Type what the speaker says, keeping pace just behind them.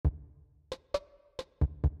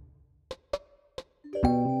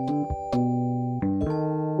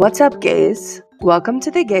What's up, gays? Welcome to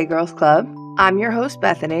the Gay Girls Club. I'm your host,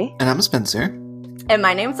 Bethany. And I'm Spencer. And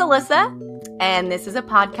my name's Ilissa, and this is a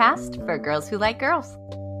podcast for girls who like girls.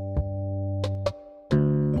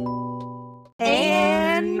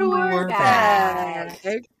 And we're back.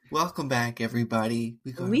 Welcome back, everybody.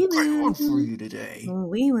 We got a great one for you today.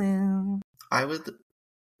 We will. I would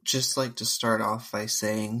just like to start off by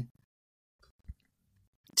saying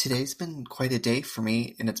today's been quite a day for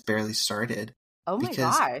me, and it's barely started. Oh my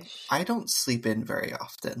gosh. I don't sleep in very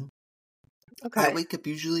often. Okay. I wake up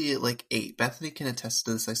usually at like 8. Bethany can attest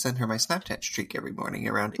to this. I send her my Snapchat streak every morning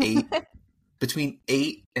around 8. Between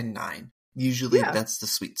 8 and 9. Usually that's the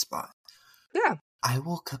sweet spot. Yeah. I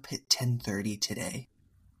woke up at 10:30 today.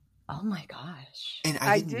 Oh my gosh. And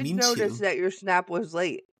I didn't mean to. notice that your snap was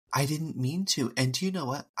late. I didn't mean to. And do you know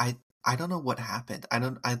what? I don't know what happened. I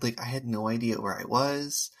had no idea where I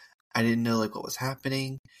was. I didn't know what was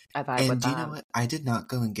happening. And do you know what? I did not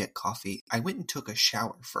go and get coffee. I went and took a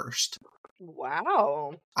shower first.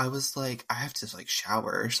 Wow. I was like, I have to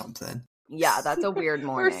shower or something. Yeah, that's a weird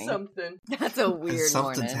morning. Or something. That's a weird morning.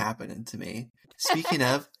 Something's happening to me. Speaking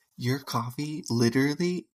of, your coffee,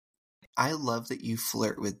 literally, I love that you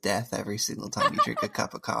flirt with death every single time you drink a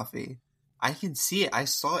cup of coffee. I can see it. I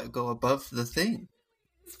saw it go above the thing.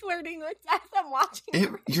 He's flirting with death. I'm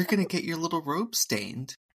watching You're going to get your little robe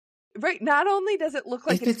stained. Right. Not only does it look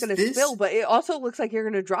like it's going to spill, but it also looks like you're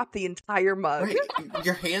going to drop the entire mug. Right.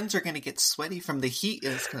 Your hands are going to get sweaty from the heat,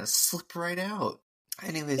 and it's going to slip right out.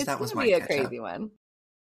 Anyways, that was my catch-up. It's going to be a crazy one.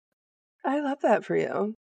 I love that for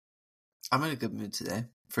you. I'm in a good mood today,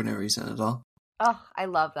 for no reason at all. Oh, I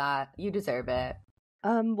love that. You deserve it.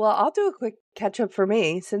 Well, I'll do a quick catch-up for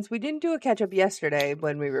me, since we didn't do a catch-up yesterday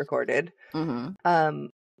when we recorded. Mm-hmm.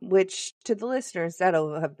 Which, to the listeners,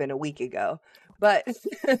 that'll have been a week ago. But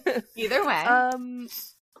either way.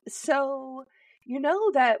 So you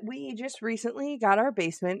know that we just recently got our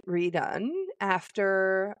basement redone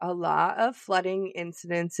after a lot of flooding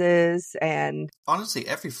incidences, and honestly,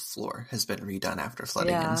 every floor has been redone after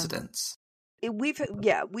flooding incidents. We've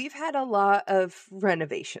had a lot of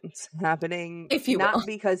renovations happening, if you not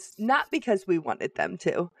will. not because we wanted them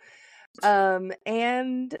to.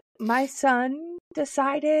 And my son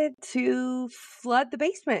decided to flood the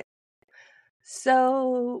basement.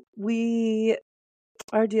 So we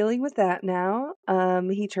are dealing with that now.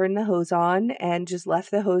 He turned the hose on and just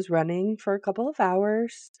left the hose running for a couple of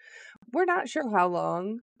hours. We're not sure how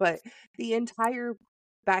long, but the entire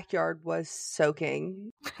backyard was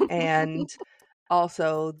soaking, and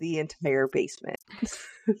also the entire basement.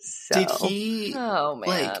 So, did he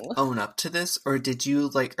own up to this, or did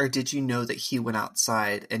you know that he went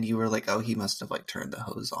outside and you were like, oh, he must have turned the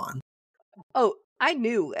hose on? Oh, I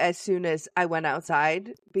knew as soon as I went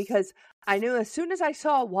outside, because I knew as soon as I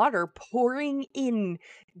saw water pouring in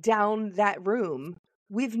down that room.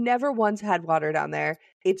 We've never once had water down there.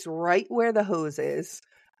 It's right where the hose is.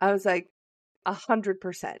 I was like,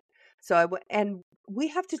 100%. So and we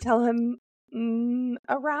have to tell him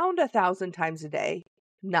around 1,000 times a day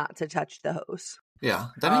not to touch the hose. Yeah,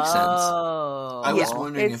 that makes sense. I was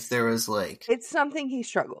wondering if there was it's something he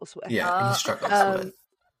struggles with. Yeah, he struggles with.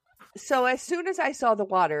 So as soon as I saw the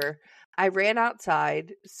water, I ran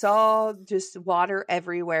outside, saw just water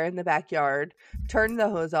everywhere in the backyard, turned the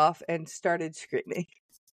hose off, and started screaming.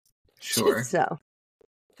 Sure. So,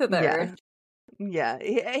 yeah,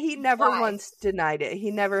 he never once denied it. He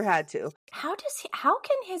never had to. How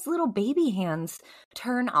can his little baby hands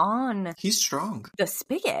turn on? He's strong. The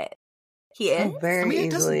spigot. He is? Very easily,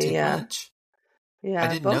 it doesn't take much. Yeah, I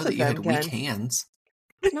didn't know that you had weak hands.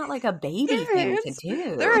 It's not like a baby thing to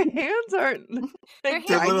do. Their hands aren't like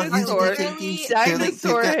dinosaur hands.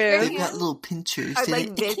 They've got little pinchers. Are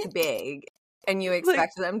this big, and you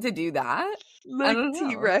expect them to do that? Like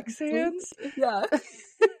T-Rex hands? Yeah.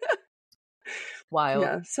 Wild.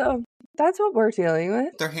 Yeah, so that's what we're dealing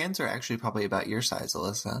with. Their hands are actually probably about your size,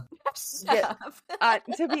 Ilissa. Yeah.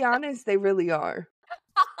 To be honest, they really are.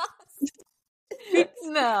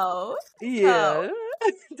 No. Yeah.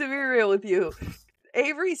 To be real with you,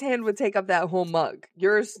 Avery's hand would take up that whole mug.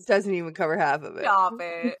 Yours doesn't even cover half of it. Stop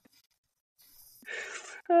it.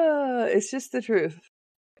 It's just the truth.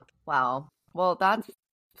 Wow. Well, that's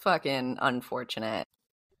fucking unfortunate.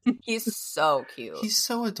 He's so cute. He's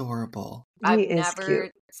so adorable. I've never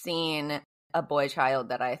seen a boy child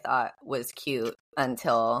that I thought was cute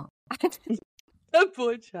until a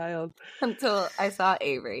boy child. Until I saw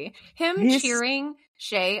Avery. Him cheering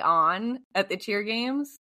Shay on at the cheer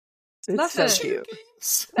games. It's so cute.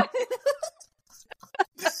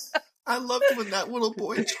 I loved when that little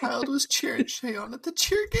boy child was cheering Shay on at the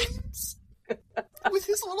cheer games with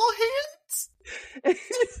his little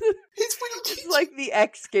It's like the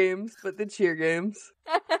X Games, but the cheer games.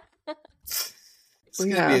 It's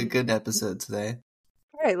going to be a good episode today.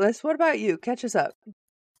 All right, Liz, what about you? Catch us up.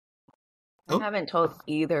 I haven't told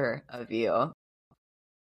either of you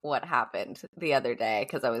what happened the other day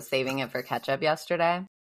because I was saving it for catch-up yesterday.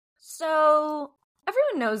 So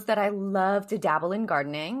everyone knows that I love to dabble in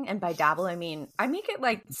gardening. And by dabble, I mean I make it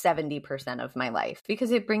like 70% of my life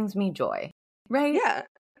because it brings me joy, right? Yeah.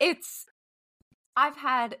 I've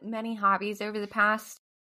had many hobbies over the past.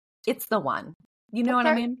 It's the one. You know what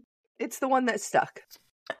I mean? It's the one that stuck.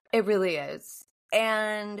 It really is.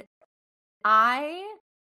 And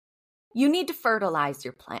you need to fertilize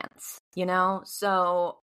your plants, you know?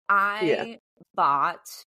 So I bought,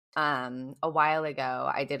 a while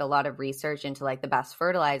ago, I did a lot of research into like the best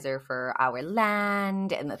fertilizer for our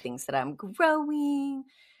land and the things that I'm growing.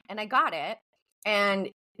 And I got it. And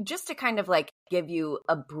just to kind of like give you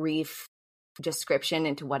a brief description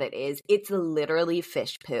into what it is, it's literally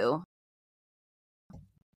fish poo.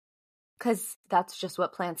 Because that's just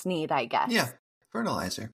what plants need, I guess. Yeah,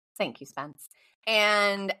 fertilizer. Thank you, Spence.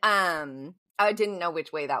 And I didn't know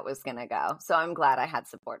which way that was going to go. So I'm glad I had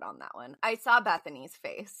support on that one. I saw Bethany's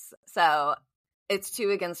face. So it's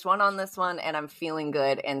 2 against 1 on this one, and I'm feeling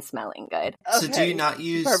good and smelling good. Okay. So do you not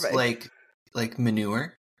use like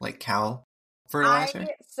manure, like cow fertilizer?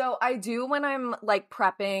 I do when I'm like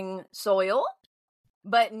prepping soil.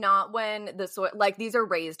 But not when the soil, like these are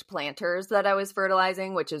raised planters that I was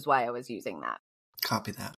fertilizing, which is why I was using that.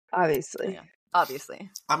 Copy that. Obviously. Yeah, obviously.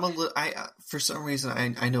 For some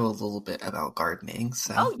reason, I know a little bit about gardening.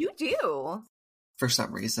 So. Oh, you do? For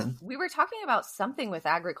some reason. We were talking about something with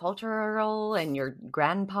agricultural and your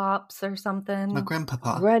grandpops or something. My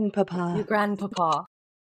grandpapa. Your grandpapa.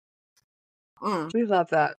 We love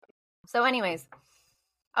that. So anyways,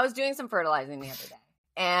 I was doing some fertilizing the other day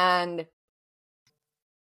and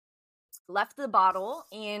left the bottle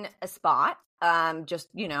in a spot. Just,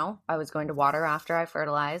 you know, I was going to water after I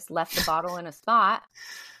fertilized. Left the bottle in a spot.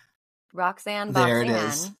 Roxanne, There it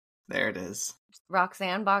is.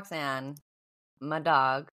 Roxanne, my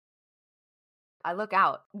dog. I look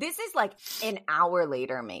out. This is like an hour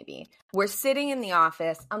later, maybe. We're sitting in the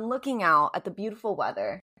office. I'm looking out at the beautiful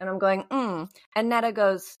weather. And I'm going, And Netta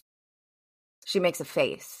goes, she makes a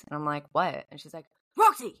face. And I'm like, what? And she's like,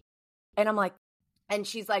 Roxy! And I'm like, and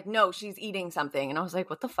she's like, no, she's eating something. And I was like,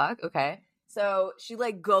 what the fuck? Okay. So she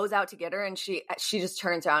like goes out to get her and she just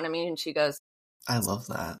turns around at me and she goes, I love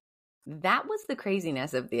that. That was the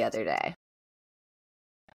craziness of the other day.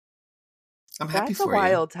 I'm happy for you. That's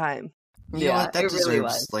a wild time. You know what? That deserves really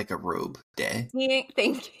like a robe day.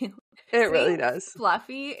 Thank you. It really does.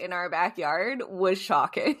 Fluffy in our backyard was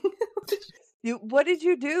shocking. What did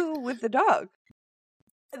you do with the dog?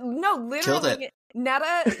 No, literally. Killed it.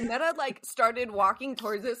 Netta like started walking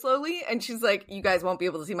towards it slowly and she's like, you guys won't be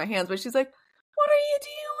able to see my hands, but she's like, what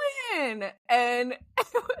are you doing? And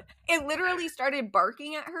it literally started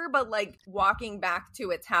barking at her, but like walking back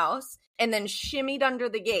to its house and then shimmied under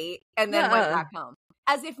the gate and then went back home.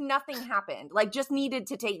 As if nothing happened. Like just needed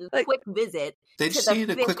to take a quick visit to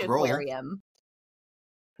the fish aquarium.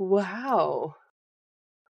 Wow.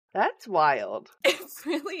 That's wild. It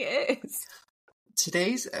really is.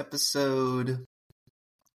 Today's episode,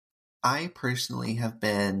 I personally have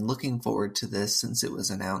been looking forward to this since it was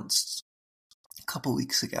announced a couple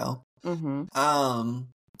weeks ago. Mm-hmm.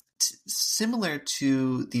 Similar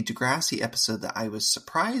to the Degrassi episode that I was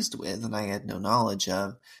surprised with and I had no knowledge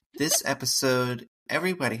of, this episode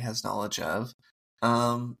everybody has knowledge of.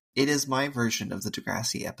 It is my version of the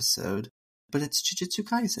Degrassi episode, but it's Jujutsu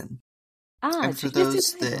Kaisen. And for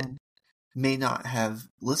those that may not have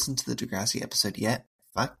listened to the Degrassi episode yet,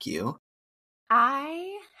 fuck you.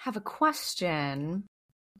 I have a question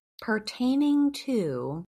pertaining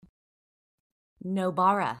to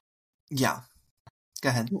Nobara. Yeah. Go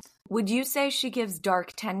ahead. Would you say she gives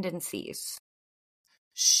dark tendencies?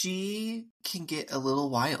 She can get a little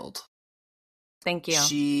wild. Thank you.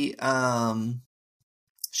 She has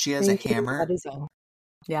a hammer. That is all.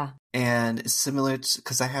 Yeah. And similar to,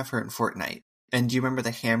 because I have her in Fortnite. And do you remember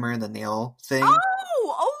the hammer and the nail thing?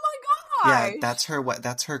 Oh my god! Yeah, that's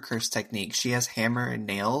her curse technique. She has hammer and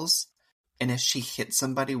nails, and if she hits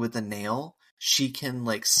somebody with a nail, she can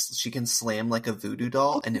slam like a voodoo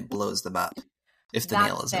doll, and it blows them up if the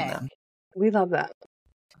nail is in them. We love that.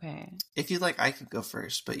 Okay. If you like, I could go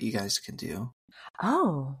first, but you guys can do.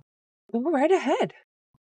 Oh, go right ahead.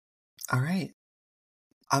 All right,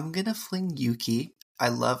 I'm gonna fling Yuki. I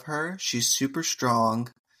love her. She's super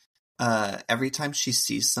strong. Every time she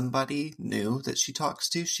sees somebody new that she talks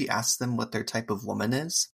to, she asks them what their type of woman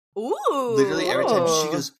is. Ooh. Literally every time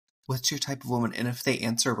she goes, what's your type of woman? And if they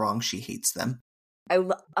answer wrong, she hates them.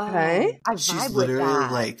 Okay. I She's vibe literally with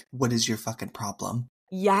that. like, what is your fucking problem?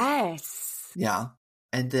 Yes. Yeah.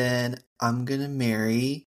 And then I'm going to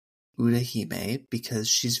marry Urahime because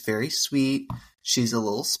she's very sweet. She's a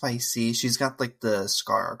little spicy. She's got like the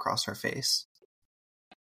scar across her face.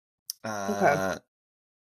 Okay.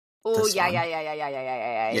 Oh, This yeah.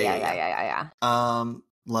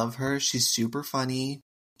 Love her. She's super funny.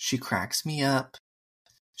 She cracks me up.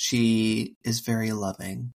 She is very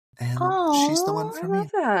loving. And she's the one for I me.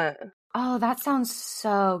 love that. Oh, that sounds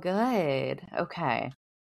so good. Okay.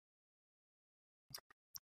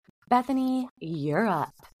 Bethany, you're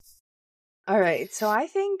up. All right. So I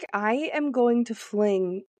think I am going to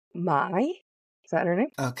fling Mai. Is that her name?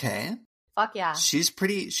 Okay. Fuck yeah. She's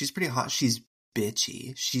pretty hot. She's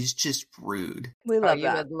bitchy. She's just rude. We love you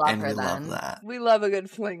that. would love And her we then. love that. We love a good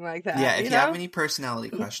fling like that. Yeah, if you know? have any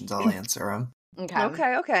personality questions, I'll answer them.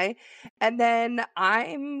 Okay. And then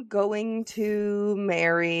I'm going to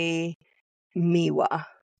marry Miwa.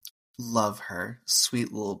 Love her.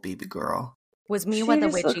 Sweet little baby girl. Was Miwa the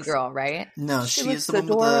witchy looks- girl, right? No, She she is looks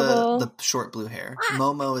the one with adorable. the short blue hair.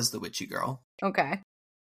 Momo is the witchy girl. Okay.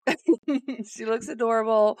 She looks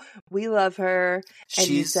adorable. We love her. And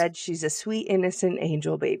you She's said she's a sweet, innocent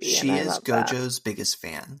angel baby. she and I is love that. Gojo's biggest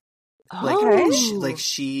fan. Oh.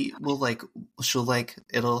 She'll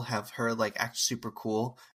it'll have her like act super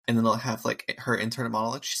cool, and then they'll have like her internal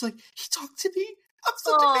monologue. She's like, he talked to me. I'm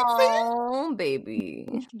such a big fan. Oh,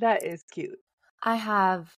 baby. That is cute. I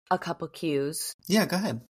have a couple cues. Yeah, go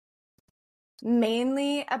ahead.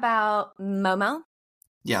 Mainly about Momo.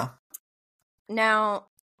 Yeah. Now,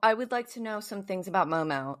 I would like to know some things about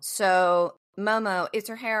Momo. So, Momo, is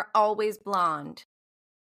her hair always blonde?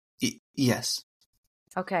 Yes.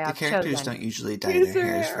 Okay, The I've characters chosen. don't usually dye Is their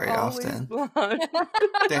her hairs hair very always often. blonde?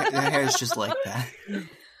 Their hair is just like that.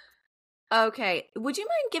 Okay, would you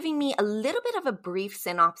mind giving me a little bit of a brief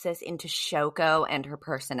synopsis into Shoko and her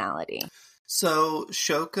personality? So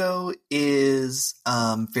Shoko is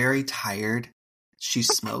very tired. She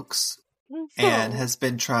smokes and has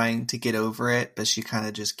been trying to get over it, but she kind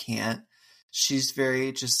of just can't. She's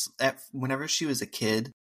very whenever she was a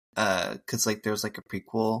kid, because like there was like a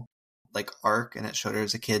prequel like arc and it showed her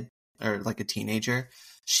as a kid or like a teenager.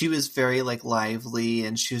 She was very like lively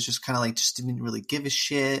and she was just kind of like just didn't really give a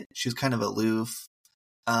shit. She was kind of aloof.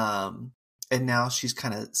 And now she's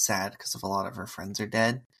kind of sad because of a lot of her friends are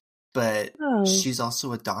dead. But she's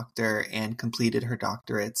also a doctor and completed her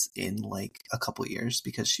doctorates in like a couple years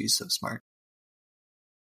because she's so smart.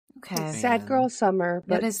 Okay. Sad girl summer,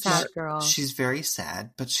 but It is sad girl. She's very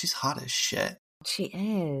sad, but she's hot as shit. She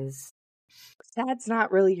is. Sad's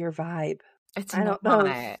not really your vibe. I don't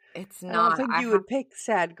know. It's not. I don't think you would pick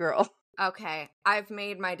sad girl. Okay, I've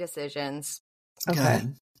made my decisions. Okay.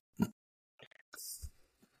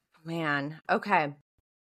 Man, okay.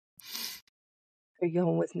 Are you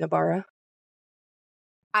going with Nabara?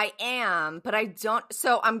 I am, but I don't.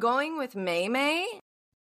 So I'm going with Mei Mei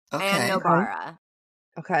Okay. and Nobara.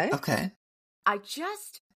 Okay. I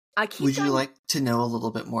keep. Would you like to know a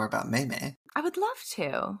little bit more about Mei Mei? I would love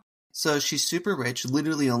to. So she's super rich,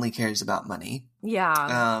 literally only cares about money.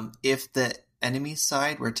 Yeah. If the enemy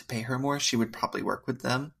side were to pay her more, she would probably work with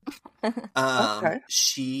them. Okay.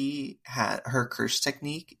 She had her curse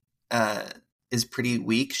technique is pretty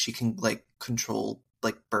weak. She can like control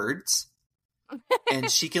like birds. And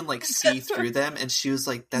she can like see through them, and she was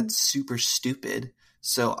like, that's super stupid.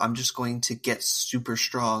 So I'm just going to get super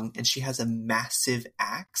strong. And she has a massive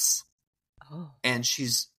axe. Oh. And she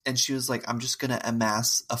was like, I'm just gonna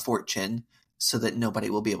amass a fortune so that nobody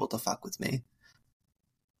will be able to fuck with me.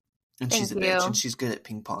 And she's a bitch, and she's good at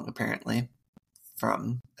ping pong, apparently,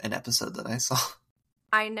 from an episode that I saw.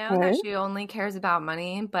 I know that she only cares about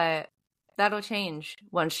money, but that'll change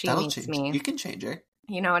once she meets me. You can change her.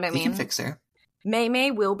 You know what I mean? You can fix her. Mei Mei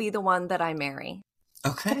will be the one that I marry.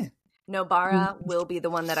 Okay. Nobara will be the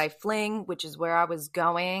one that I fling, which is where I was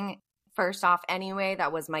going. First off, anyway,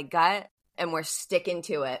 that was my gut, and we're sticking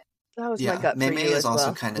to it. That was my gut Mei for Mei you is as also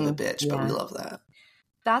well. kind of a bitch, but we love that.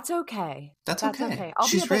 That's okay. That's okay. I'll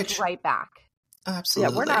She's be a bitch rich. right back.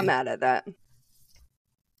 Absolutely. Yeah, we're not mad at that.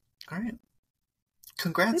 All right.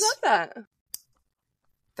 Congrats. We love that.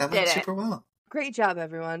 That went super well. Great job,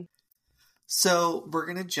 everyone. So we're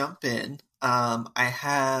going to jump in. I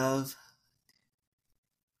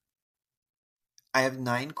have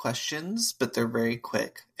 9 questions, but they're very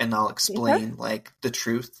quick, and I'll explain like the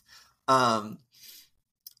truth.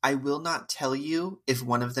 I will not tell you if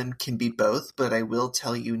one of them can be both, but I will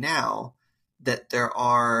tell you now that there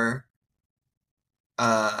are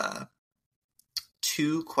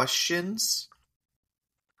 2 questions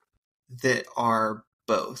that are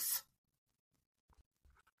both.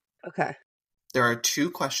 Okay. There are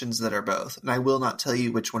 2 questions that are both, and I will not tell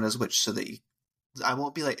you which one is which, so that I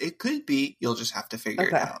won't be like, it could be. You'll just have to figure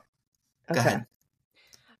it out. Go ahead.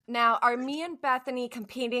 Now, are me and Bethany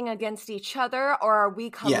competing against each other, or are we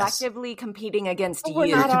collectively competing against you?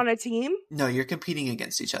 We're not on a team? No, you're competing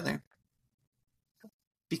against each other.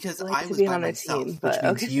 Because I was be by on a myself, team, which but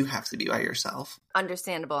means okay. you have to be by yourself.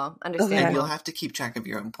 Understandable. And you'll have to keep track of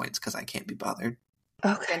your own points because I can't be bothered.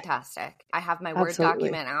 Okay. Fantastic. I have my Word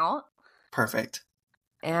document out. Perfect.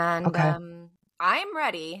 And I'm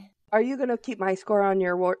ready. Are you going to keep my score on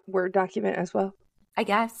your Word document as well? I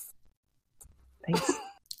guess. Thanks.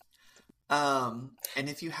 And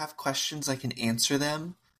if you have questions, I can answer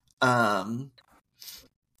them.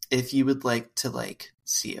 If you would like to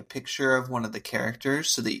see a picture of one of the characters,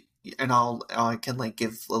 so that I can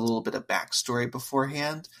give a little bit of backstory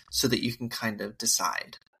beforehand, so that you can kind of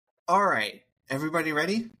decide. All right, everybody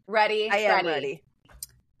ready? Ready. I am ready.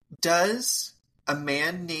 Does a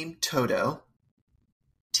man named Todo,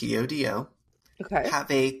 Todo,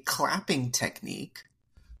 have a clapping technique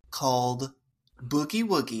called Boogie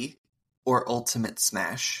Woogie or Ultimate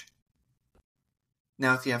Smash?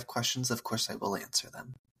 Now, if you have questions, of course I will answer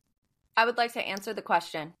them. I would like to answer the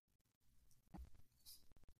question.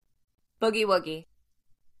 Boogie Woogie.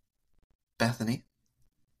 Bethany?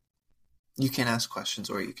 You can ask questions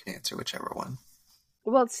or you can answer whichever one.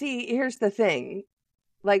 Well, see, here's the thing.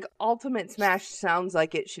 Ultimate Smash sounds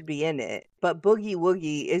like it should be in it, but Boogie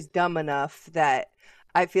Woogie is dumb enough that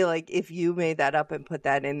I feel like if you made that up and put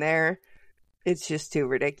that in there, it's just too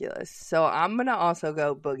ridiculous. So I'm going to also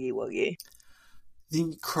go Boogie Woogie.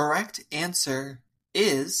 The correct answer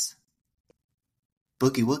is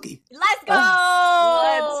Boogie Woogie. Let's go!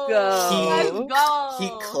 Let's go! He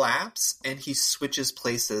claps and he switches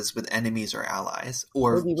places with enemies or allies.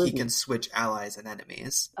 Or he can switch allies and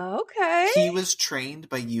enemies. Okay. He was trained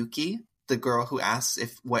by Yuki, the girl who asks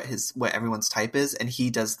what everyone's type is, and he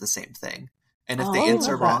does the same thing. And if they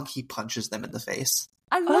answer wrong, he punches them in the face.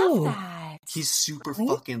 I love that. He's super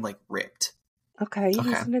fucking ripped. Okay, he's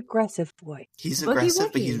an aggressive boy. He's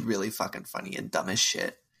aggressive, but he's really fucking funny and dumb as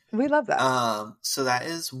shit. We love that. So that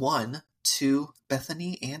is 1 to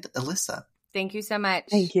Bethany and Ilissa. Thank you so much.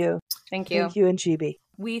 Thank you. Thank you. Thank you and Chibi.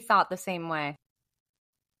 We thought the same way.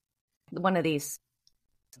 One of these.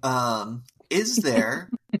 Is there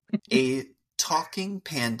a talking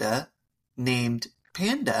panda named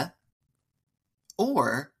Panda?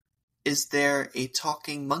 Or is there a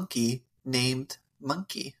talking monkey named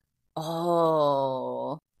Monkey?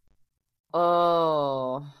 Oh.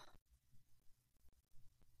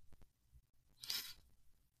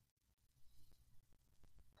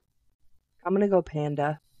 I'm going to go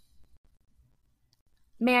Panda.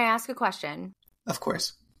 May I ask a question? Of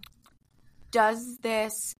course. Does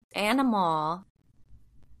this animal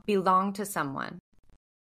belong to someone?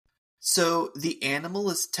 So the animal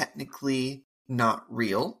is technically not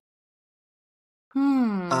real.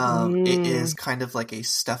 It is kind of like a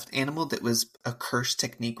stuffed animal that a curse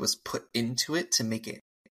technique was put into it to make it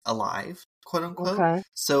alive, quote unquote. Okay.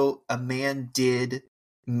 So a man did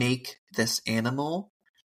make this animal,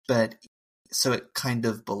 so it kind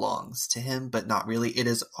of belongs to him, but not really. It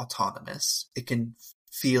is autonomous. It can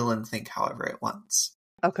feel and think however it wants.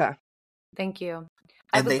 Okay. Thank you.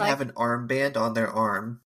 And they have an armband on their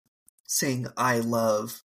arm saying, I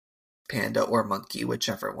love Panda or Monkey,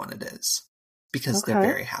 whichever one it is. Because they're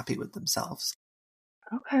very happy with themselves.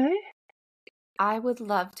 Okay. I would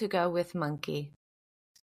love to go with Monkey.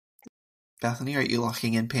 Bethany, are you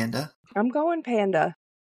locking in Panda? I'm going Panda.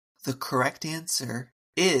 The correct answer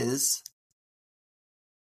is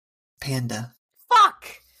Panda.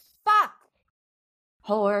 Fuck!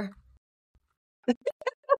 Whore.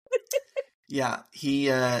 Yeah,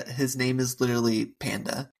 his name is literally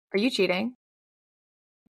Panda. Are you cheating?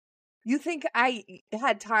 You think I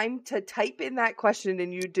had time to type in that question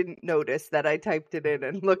and you didn't notice that I typed it in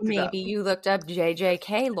and looked it up? Maybe you looked up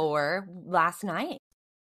JJK lore last night.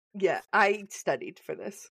 Yeah, I studied for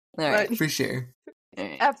this. All right. For sure.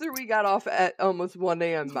 After we got off at almost 1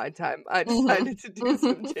 a.m. my time, I decided to do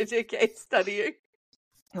some JJK studying.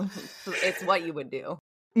 It's what you would do.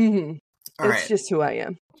 Mm-hmm. It's just who I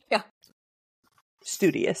am. Yeah.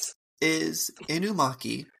 Studious. Is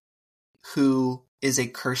Inumaki, who is a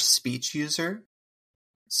cursed speech user.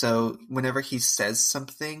 So whenever he says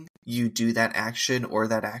something, you do that action or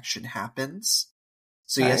that action happens.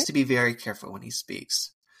 So he has to be very careful when he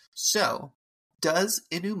speaks. So, does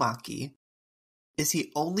Inumaki, is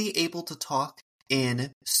he only able to talk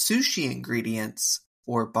in sushi ingredients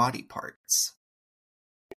or body parts?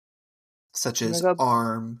 Such as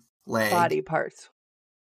arm, leg. Body parts.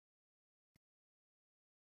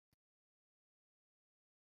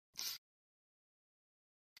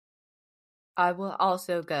 I will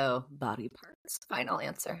also go body parts. Final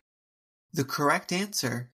answer. The correct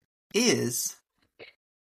answer is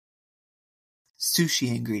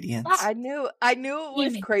sushi ingredients. I knew it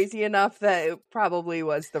was crazy enough that it probably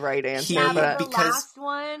was the right answer. Yeah, but the because last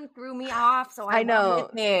one threw me off, so I know.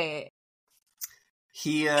 went with it.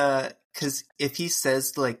 He, because if he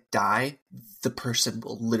says, like, die, the person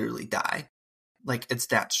will literally die. Like, it's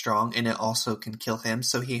that strong, and it also can kill him,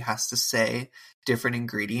 so he has to say different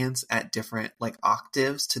ingredients at different, like,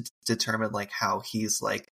 octaves to determine, like, how he's,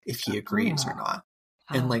 like, if he agrees or not.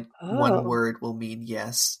 And, like, one word will mean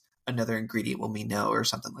yes, another ingredient will mean no, or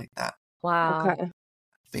something like that. Wow. Okay.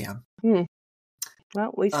 Bam.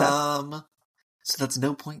 Well, Lisa. So that's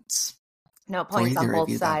no points. No points on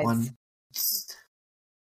both sides.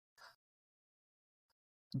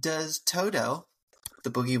 Does Toto, the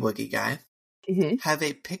Boogie Woogie guy, have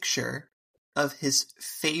a picture of his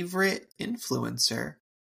favorite influencer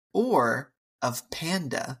or of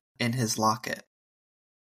Panda in his locket?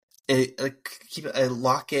 Keep a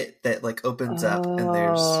locket that like opens up and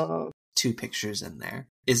there's 2 pictures in there.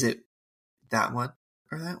 Is it that one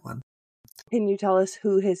or that one? Can you tell us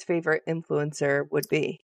who his favorite influencer would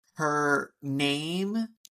be? Her name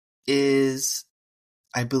is,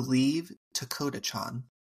 I believe, Takota-chan.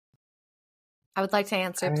 I would like to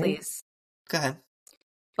answer, please. Go ahead.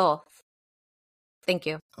 Both. Thank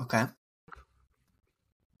you. Okay.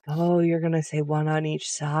 Oh, you're going to say one on each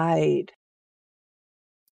side.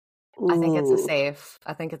 Ooh. I think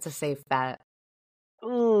it's a safe bet.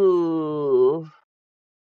 Ooh.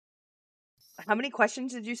 How many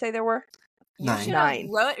questions did you say there were? 9.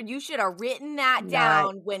 You should have written that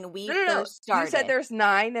down when we first started. You said there's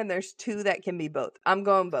 9 and there's 2 that can be both. I'm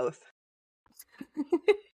going both.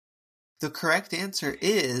 The correct answer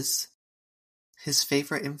is his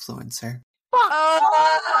favorite influencer.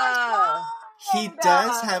 He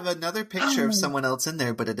does have another picture of someone else in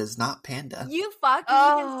there, but it is not Panda. You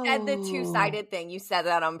fucking said the 2-sided thing. You said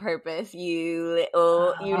that on purpose. You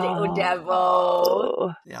little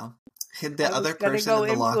devil. Yeah. The other person in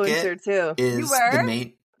the locket too. is the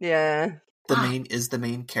main. Yeah. The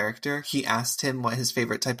main character. He asked him what his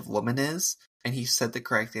favorite type of woman is, and he said the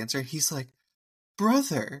correct answer. He's like,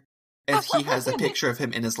 brother. And he has a picture of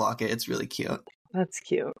him in his locket. It's really cute. That's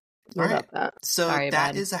cute. All right. So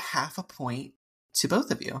that is a half a point to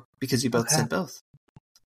both of you because you both said both.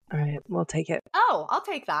 All right. We'll take it. Oh, I'll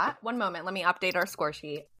take that. One moment. Let me update our score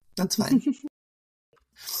sheet. That's fine.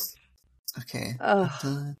 Okay.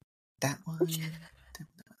 That one.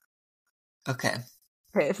 Okay.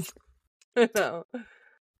 No.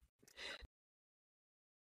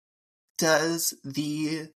 Does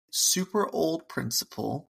the super old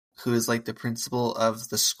principal, who is like the principal of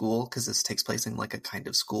the school, because this takes place in like a kind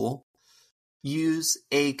of school, use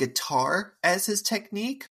a guitar as his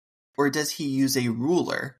technique, or does he use a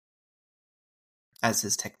ruler as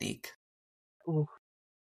his technique? Ooh.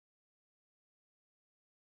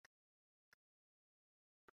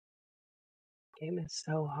 Game is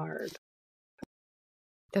so hard.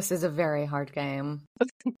 This is a very hard game.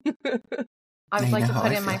 I would like to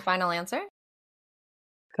put in my final answer.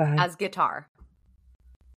 Go ahead. As guitar.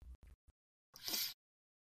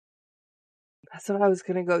 That's what I was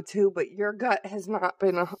going to go to, but your gut has not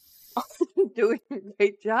been doing a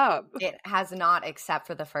great job. It has not, except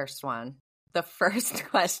for the first one. The first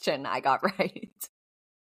question I got right.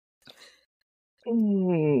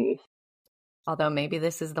 Although maybe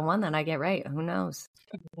this is the one that I get right. Who knows?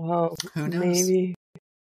 Well, who knows?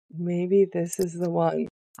 Maybe this is the one.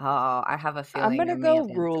 Oh, I have a feeling. I'm going to go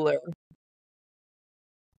ruler.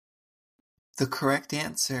 The correct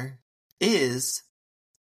answer is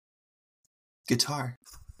guitar.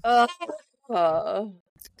 I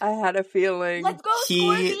had a feeling. Let's go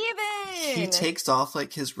scores even! He takes off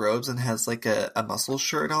like his robes and has like a muscle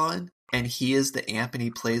shirt on, and he is the amp and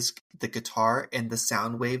he plays the guitar, and the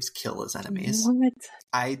sound waves kill his enemies. What?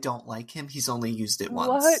 I don't like him. He's only used it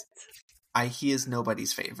once. What? He is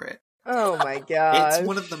nobody's favorite. Oh my god! It's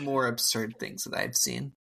one of the more absurd things that I've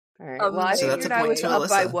seen. All right. Well, I figured I was up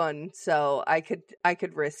by 1, so I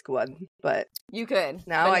could risk 1, but you could.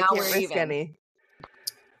 Now I can't risk any.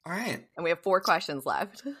 All right. And we have 4 questions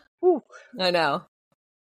left. Ooh. I know.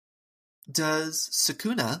 Does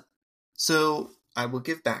Sukuna... So, I will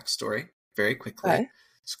give backstory very quickly. Okay.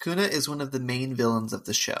 Sukuna is one of the main villains of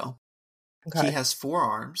the show. Okay. He has 4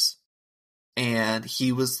 arms, and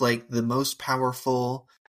he was like the most powerful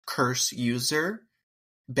curse user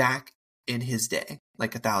back in his day.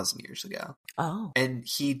 like 1,000 years ago. Oh. And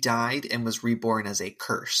he died and was reborn as a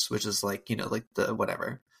curse, which is like, like the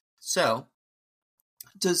whatever. So,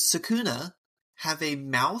 does Sukuna have a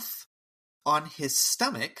mouth on his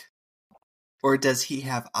stomach, or does he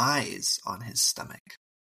have eyes on his stomach?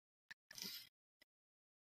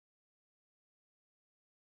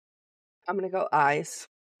 I'm going to go eyes.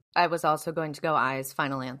 I was also going to go eyes.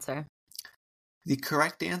 Final answer. The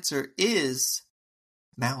correct answer is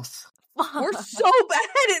mouth. We're so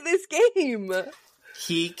bad at this game.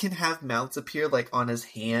 He can have mouths appear like on his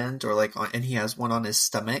hand or like and he has one on his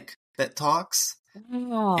stomach that talks.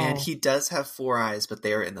 Oh. And he does have 4 eyes, but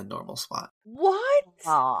they are in the normal spot. What?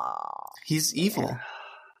 Oh. He's evil. Yeah.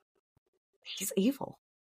 He's evil.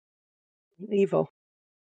 Evil.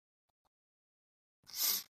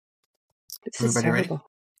 This is Everybody terrible.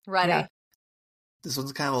 Ready? Yeah. This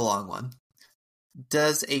one's kind of a long one.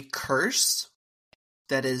 Does a curse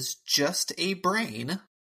that is just a brain,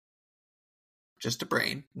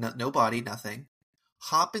 no body, nothing,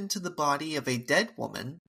 hop into the body of a dead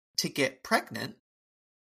woman to get pregnant?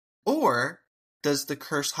 Or does the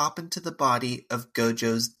curse hop into the body of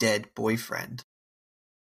Gojo's dead boyfriend?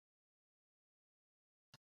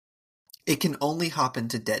 It can only hop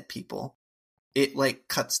into dead people. It like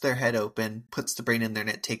cuts their head open, puts the brain in there, and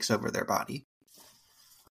it takes over their body.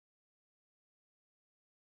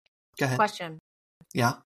 Go ahead. Question.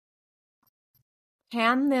 Yeah.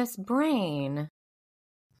 Can this brain...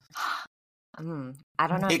 I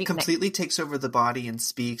don't know if It completely takes over the body and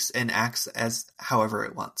speaks and acts as however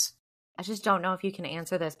it wants. I just don't know if you can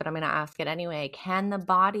answer this, but I'm going to ask it anyway. Can the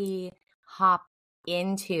body hop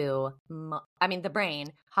into... the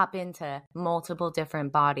brain hop into multiple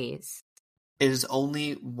different bodies? It is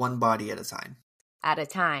only one body at a time. At a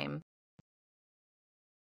time.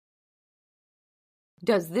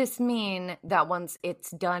 Does this mean that once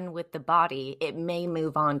it's done with the body, it may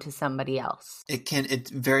move on to somebody else? It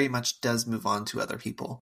very much does move on to other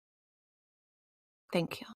people.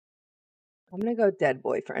 Thank you. I'm going to go dead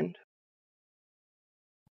boyfriend.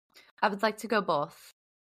 I would like to go both.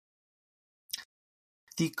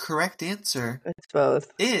 The correct answer It's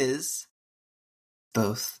both. is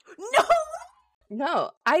both. No!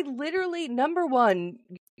 No, I literally, number one,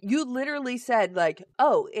 you literally said like,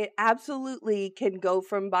 oh, it absolutely can go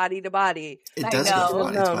from body to body. It I does go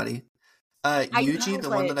from know. body to body. Yuji, know, the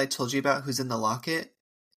one but- that I told you about who's in the locket,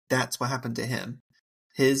 that's what happened to him.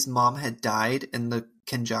 His mom had died and the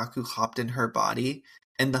Kenjaku hopped in her body,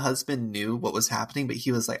 and the husband knew what was happening, but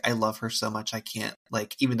he was like, I love her so much I can't,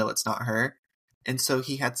 like, even though it's not her. And so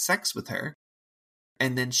he had sex with her.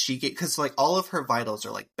 And then because like all of her vitals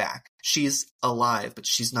are like back. She's alive, but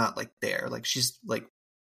she's not like there. Like she's like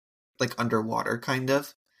underwater kind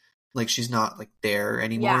of. Like she's not like there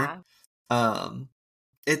anymore. Yeah.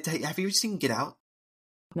 Have you ever seen Get Out?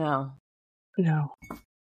 No. No.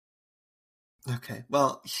 Okay.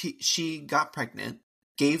 Well, she got pregnant,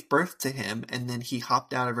 gave birth to him, and then he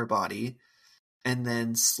hopped out of her body and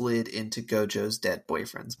then slid into Gojo's dead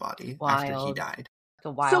boyfriend's body after he died. It's a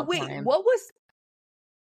wild So wait, time. what was...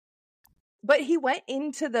 But he went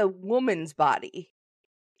into the woman's body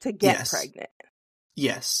to get pregnant.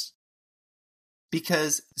 Yes.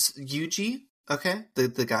 Because Yuji, okay,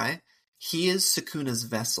 the guy, he is Sukuna's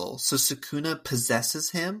vessel. So Sukuna possesses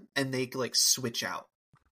him and they like switch out.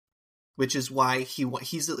 Which is why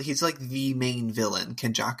he's like the main villain.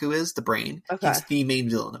 Kenjaku is the brain. Okay. He's the main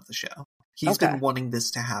villain of the show. He's been wanting this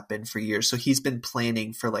to happen for years. So he's been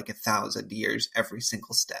planning for like 1,000 years every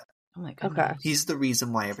single step. Oh my god. Okay. He's the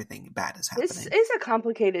reason why everything bad is happening. This is a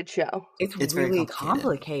complicated show. It's very really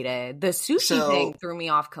complicated. The sushi thing threw me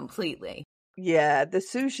off completely. Yeah, the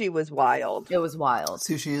sushi was wild. It was wild.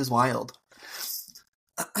 Sushi is wild.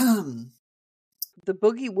 The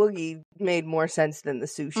boogie woogie made more sense than the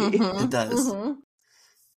sushi. Mm-hmm. It does. Mm-hmm.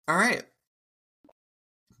 All right.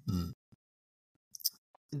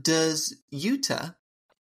 Does Yuta,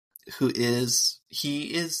 he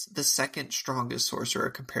is the second strongest sorcerer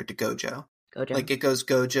compared to Gojo. Like it goes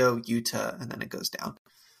Gojo, Yuta, and then it goes down.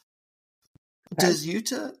 Okay. Does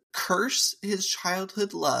Yuta curse his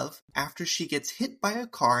childhood love after she gets hit by a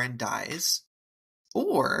car and dies?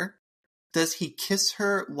 Or does he kiss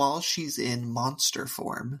her while she's in monster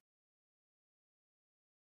form?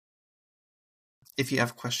 If you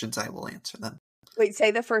have questions, I will answer them. Wait,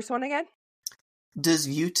 say the first one again? Does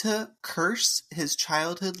Yuta curse his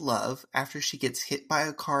childhood love after she gets hit by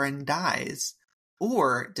a car and dies?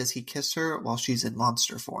 Or does he kiss her while she's in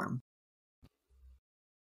monster form?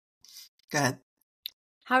 Go ahead.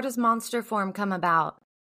 How does monster form come about?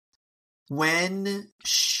 When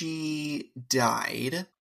she died,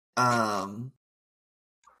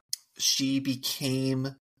 she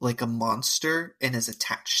became like a monster and is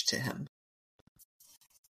attached to him.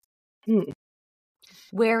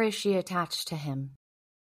 Where is she attached to him?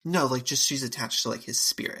 No, like just she's attached to like his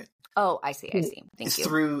spirit. Oh, I see. Thank you.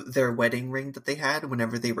 Through their wedding ring that they had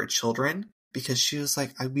whenever they were children, because she was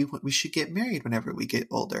like, we should get married whenever we get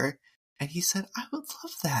older. And he said, I would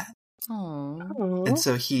love that. Aww. And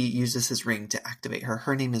so he uses his ring to activate her.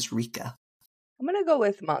 Her name is Rika. I'm going to go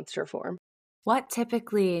with monster form. What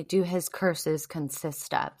typically do his curses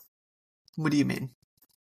consist of? What do you mean?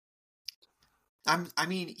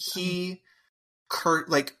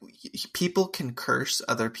 People can curse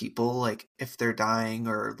other people, like if they're dying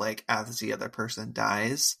or like as the other person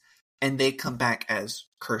dies, and they come back as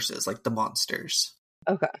curses, like the monsters.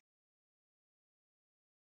 Okay.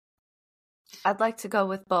 I'd like to go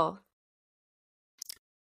with both.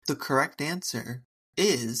 The correct answer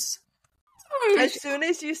is... As soon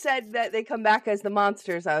as you said that they come back as the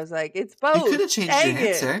monsters, I was like, it's both. You could have changed your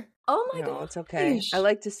answer. Oh my god. No, it's okay. I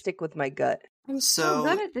like to stick with my gut. I'm so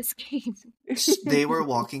good at this game. They were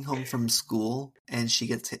walking home from school and she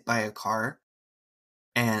gets hit by a car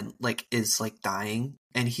and like is like dying,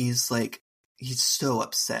 and he's so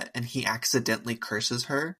upset and he accidentally curses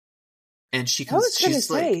her, and she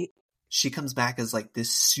comes back as like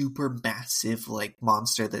this super massive like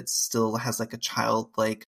monster that still has like a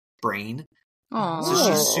childlike brain. Aww. So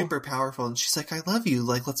she's super powerful, and she's like, I love you,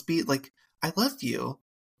 like let's be like, I love you.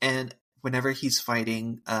 And whenever he's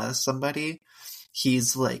fighting somebody,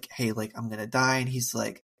 he's like, hey, like I'm gonna die, and he's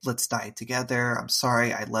like, let's die together, I'm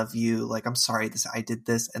sorry, I love you, like I'm sorry I did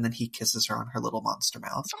this, and then he kisses her on her little monster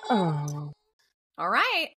mouth. Oh. All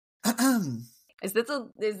right. Is this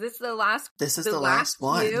the last? This is the last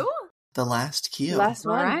one. Cue? The last cue. Last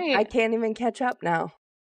one. Right. I can't even catch up now.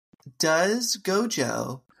 Does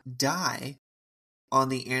Gojo die on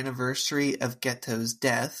the anniversary of Geto's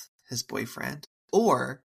death, his boyfriend,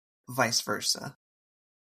 or vice versa?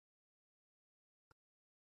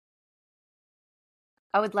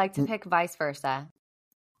 I would like to pick vice versa.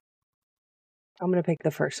 I'm going to pick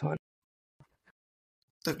the first one.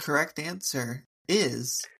 The correct answer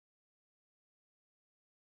is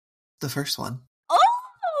the first one.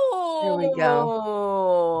 Oh! There we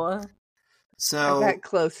go. So I got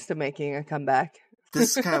close to making a comeback.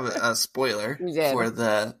 this is kind of a spoiler You did. for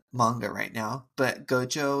the manga right now, but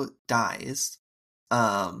Gojo dies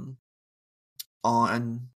on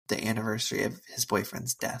the anniversary of his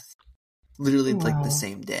boyfriend's death. Literally like the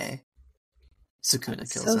same day.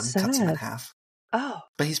 Sukuna kills him, cuts him in half. Oh.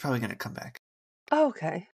 But he's probably going to come back. Oh,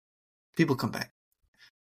 okay. People come back.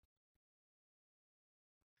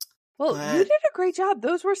 Well, you did a great job.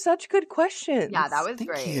 Those were such good questions. Yeah, that was Thank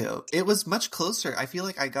great. you. It was much closer. I feel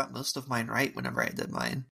like I got most of mine right whenever I did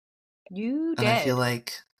mine. You did. And I feel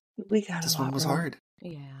like we got this one was hard.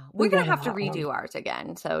 Yeah. We're going to have to redo ours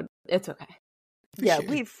again, so it's okay. Yeah,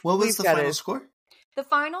 sure. What was the final score? The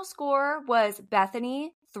final score was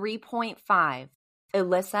Bethany 3.5,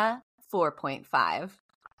 Ilissa 4.5.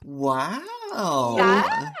 Wow.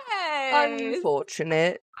 Yes.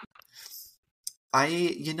 Unfortunate.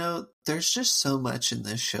 There's just so much in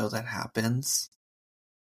this show that happens.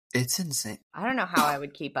 It's insane. I don't know how I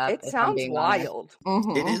would keep up. It sounds wild.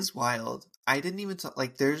 Mm-hmm. It is wild. I didn't even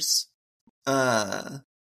like there's a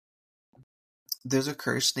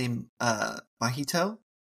curse named Mahito,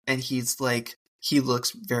 and he's like, he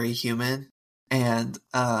looks very human, and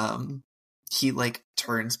he like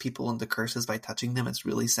turns people into curses by touching them. It's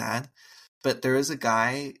really sad. But there is a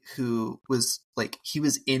guy who was like, he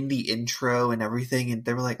was in the intro and everything, and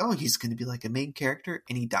they were like, oh, he's going to be like a main character,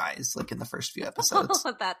 and he dies like in the first few episodes.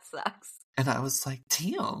 Oh, that sucks. And I was like,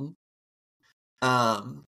 damn.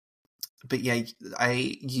 But yeah,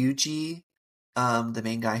 Yuji, the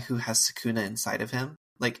main guy who has Sukuna inside of him,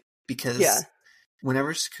 like, because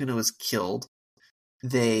whenever Sukuna was killed,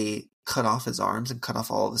 they cut off his arms and cut off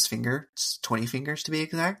all of his fingers, 20 fingers to be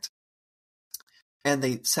exact. And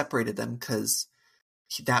they separated them because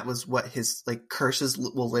that was what his, like, curses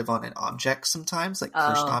will live on in objects sometimes, like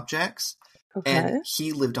cursed objects. Okay. And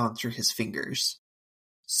he lived on through his fingers.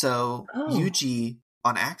 So Yuji,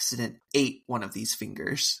 on accident, ate one of these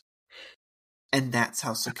fingers. And that's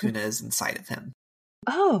how Sukuna is inside of him.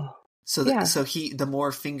 Oh. So the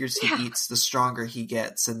more fingers he eats, the stronger he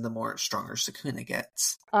gets, and the more stronger Sukuna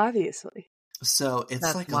gets. Obviously. So it's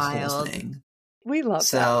that's like wild. A whole thing. We love that.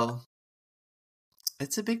 So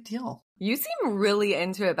it's a big deal. You seem really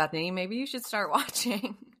into it, Bethany. Maybe you should start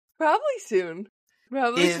watching. Probably soon.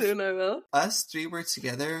 Soon I will. Us three were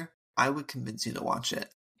together, I would convince you to watch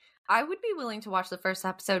it. I would be willing to watch the first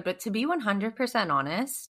episode, but to be 100%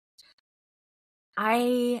 honest,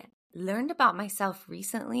 I learned about myself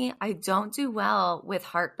recently. I don't do well with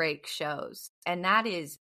heartbreak shows. And that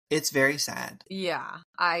is... It's very sad. Yeah,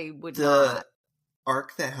 I would the not.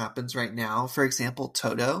 Arc that happens right now, for example,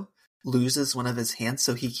 Toto loses one of his hands,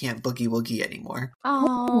 so he can't boogie woogie anymore.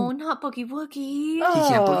 Oh, not boogie woogie. He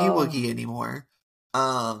can't boogie woogie anymore.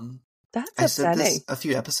 That's I said upsetting. this a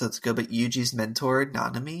few episodes ago, but Yuji's mentor,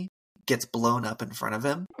 Nanami, gets blown up in front of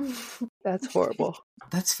him. That's horrible.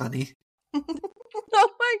 That's funny. Oh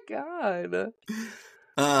my god.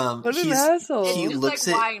 What an asshole. He Just looks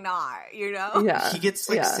like, at, why not? You know? Yeah. he gets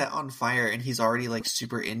like set on fire and he's already like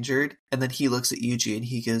super injured, and then he looks at Yuji and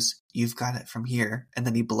he goes, "You've got it from here," and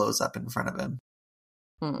then he blows up in front of him.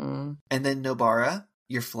 Mm-mm. And then Nobara,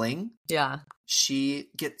 your fling, Yeah. she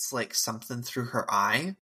gets like something through her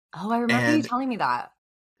eye. Oh, I remember you telling me that.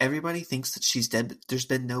 Everybody thinks that she's dead, but there's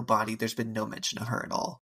been no body, there's been no mention of her at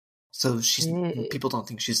all. So people don't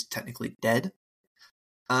think she's technically dead.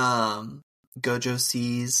 Gojo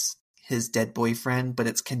sees his dead boyfriend, but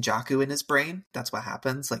it's Kenjaku in his brain. That's what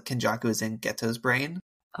happens. Like, Kenjaku is in Geto's brain.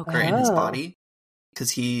 Okay. Or in his body.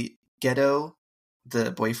 Because Geto,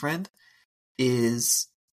 the boyfriend,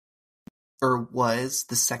 was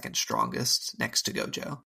the second strongest next to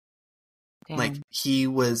Gojo. Damn. Like,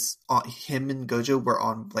 him and Gojo were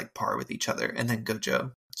on like par with each other, and then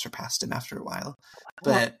Gojo surpassed him after a while.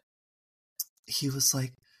 But he was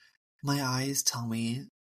like, "My eyes tell me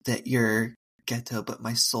that you're Geto, but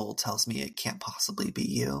my soul tells me it can't possibly be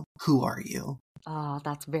you. Who are you?" Oh,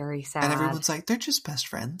 that's very sad. And everyone's like, "They're just best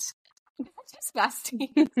friends." Just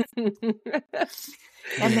besties.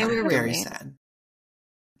 And they were very roommates. sad.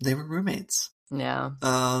 They were roommates. No.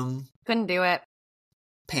 Um, Couldn't do it.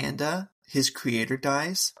 Panda, his creator,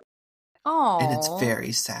 dies. Oh. And it's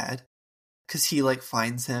very sad. Because he like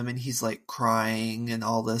finds him and he's like crying and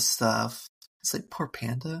all this stuff. It's like, poor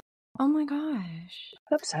Panda. Oh my gosh.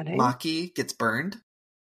 Upsetting. Maki gets burned.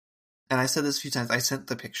 And I said this a few times. I sent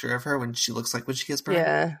the picture of her when she looks like when she gets burned.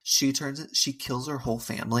 Yeah. She kills her whole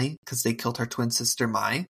family because they killed her twin sister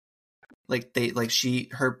Mai. Like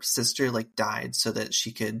her sister like died so that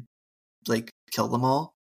she could like kill them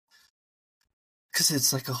all. Because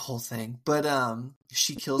it's like a whole thing. But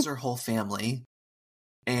she kills her whole family.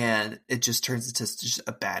 And it just turns into just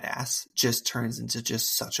a badass. Just turns into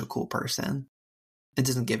just such a cool person. It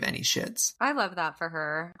doesn't give any shits. I love that for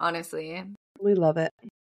her, honestly. We love it.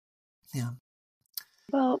 Yeah.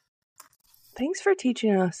 Well, thanks for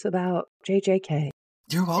teaching us about JJK.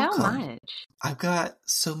 You're welcome. So much. I've got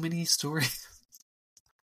so many stories.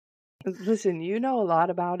 Listen, you know a lot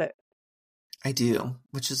about it. I do.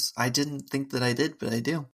 Which is, I didn't think that I did, but I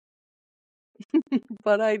do.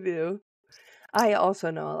 But I do. I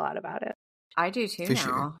also know a lot about it. I do too For now.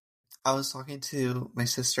 sure. I was talking to my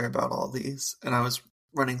sister about all these, and I was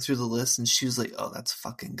running through the list, and she was like, "Oh, that's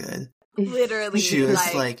fucking good." Literally. She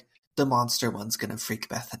was like, "The monster one's gonna freak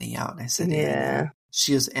Bethany out," and I said, Yeah.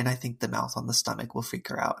 She was, and I think the mouth on the stomach will freak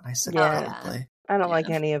her out, and I said, Yeah. "Probably." I don't like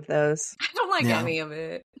any of those. I don't like Yeah. any of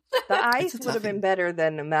it. The eyes It's a would have toughie. been better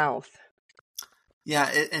than the mouth. Yeah,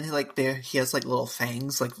 and like he has like little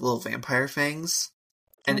fangs, like little vampire fangs,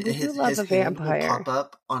 and Oh, we do his love a hand will vampire. pop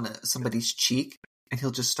up on somebody's cheek, and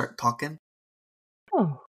he'll just start talking.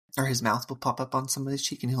 Oh. Or his mouth will pop up on somebody's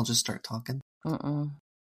cheek, and he'll just start talking.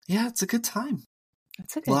 Yeah, it's a good time.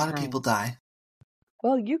 It's a A good lot time. of people die.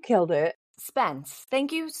 Well, you killed it. Spence,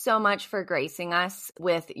 thank you so much for gracing us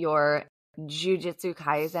with your Jujutsu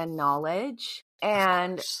Kaisen knowledge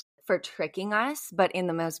and for tricking us, but in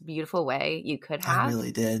the most beautiful way you could have. I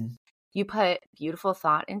really did. You put beautiful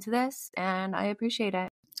thought into this, and I appreciate it.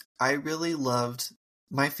 I really loved.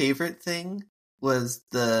 My favorite thing was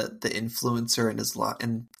the influencer in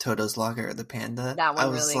in Toto's logger, the panda. That one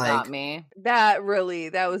was really like, got me. That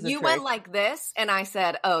was a You trick. went like this, and I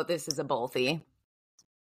said, "Oh, this is a Bolthy."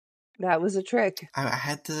 That was a trick. I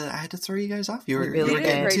had to throw you guys off. You were really did.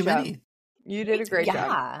 getting Great too job. many. You did a great job.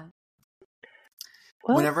 Yeah.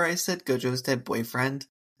 Well, Whenever I said Gojo's dead boyfriend,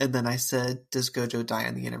 and then I said, "Does Gojo die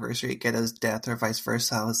on the anniversary of Geto's death, or vice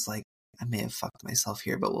versa?" I was like, I may have fucked myself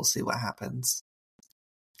here, but we'll see what happens.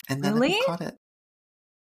 And then Really? I caught it.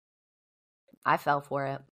 I fell for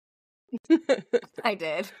it. I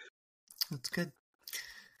did. That's good.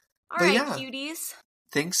 All But right, yeah. cuties.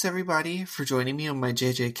 Thanks everybody for joining me on my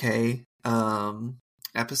JJK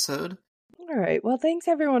episode. all right. Well, thanks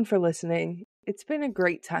everyone for listening. It's been a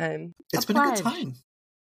great time. It's A been a good pledge. time.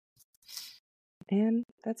 And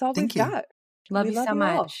that's all Thank we've you. got. Love We you so all.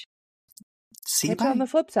 much. See you. Catch you on Bye. the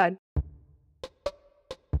flip side.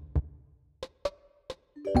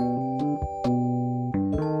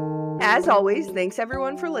 As always, thanks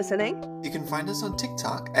everyone for listening. You can find us on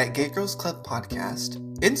TikTok at Gay Girls Club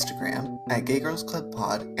Podcast, Instagram at Gay Girls Club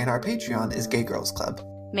Pod, and our Patreon is Gay Girls Club.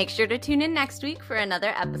 Make sure to tune in next week for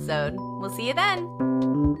another episode. We'll see you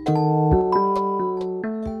then.